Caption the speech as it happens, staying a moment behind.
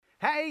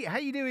Hey, how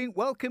you doing?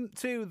 Welcome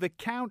to the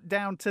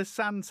Countdown to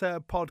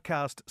Santa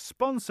podcast,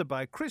 sponsored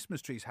by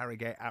Christmas Trees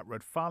Harrogate at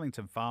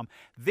Redfarlington Farm.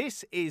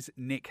 This is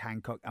Nick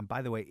Hancock. And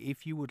by the way,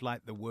 if you would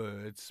like the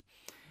words,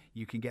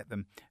 you can get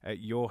them at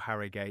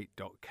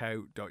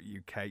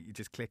yourharrogate.co.uk. You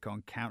just click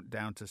on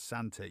Countdown to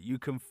Santa. You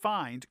can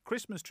find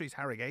Christmas Trees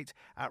Harrogate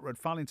at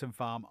Redfarlington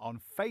Farm on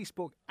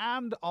Facebook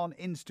and on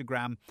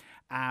Instagram,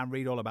 and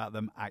read all about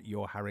them at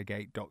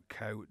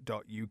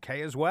yourharrogate.co.uk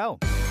as well.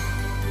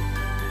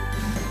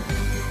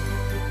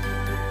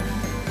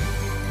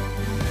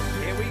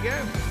 Here we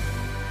go.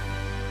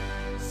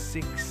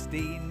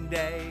 16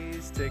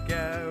 days to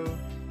go.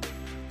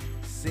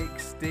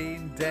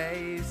 16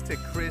 days to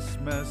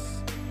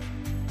Christmas.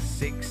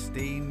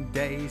 16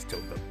 days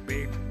till the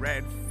big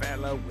red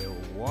fella will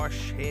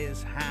wash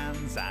his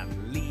hands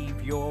and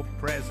leave your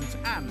presents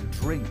and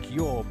drink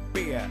your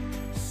beer.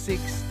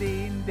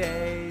 16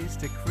 days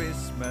to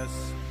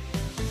Christmas.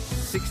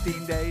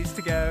 16 days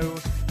to go.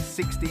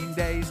 16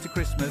 days to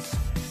Christmas.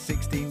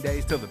 16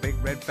 days till the big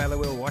red fella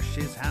will wash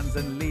his hands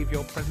and leave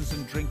your presents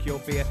and drink your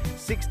beer.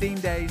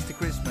 16 days to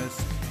Christmas.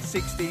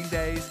 16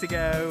 days to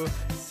go.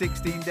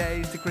 16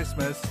 days to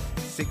Christmas.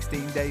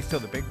 16 days till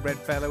the big red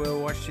fella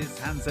will wash his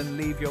hands and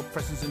leave your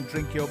presents and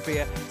drink your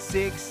beer.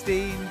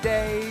 16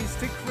 days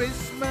to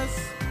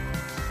Christmas.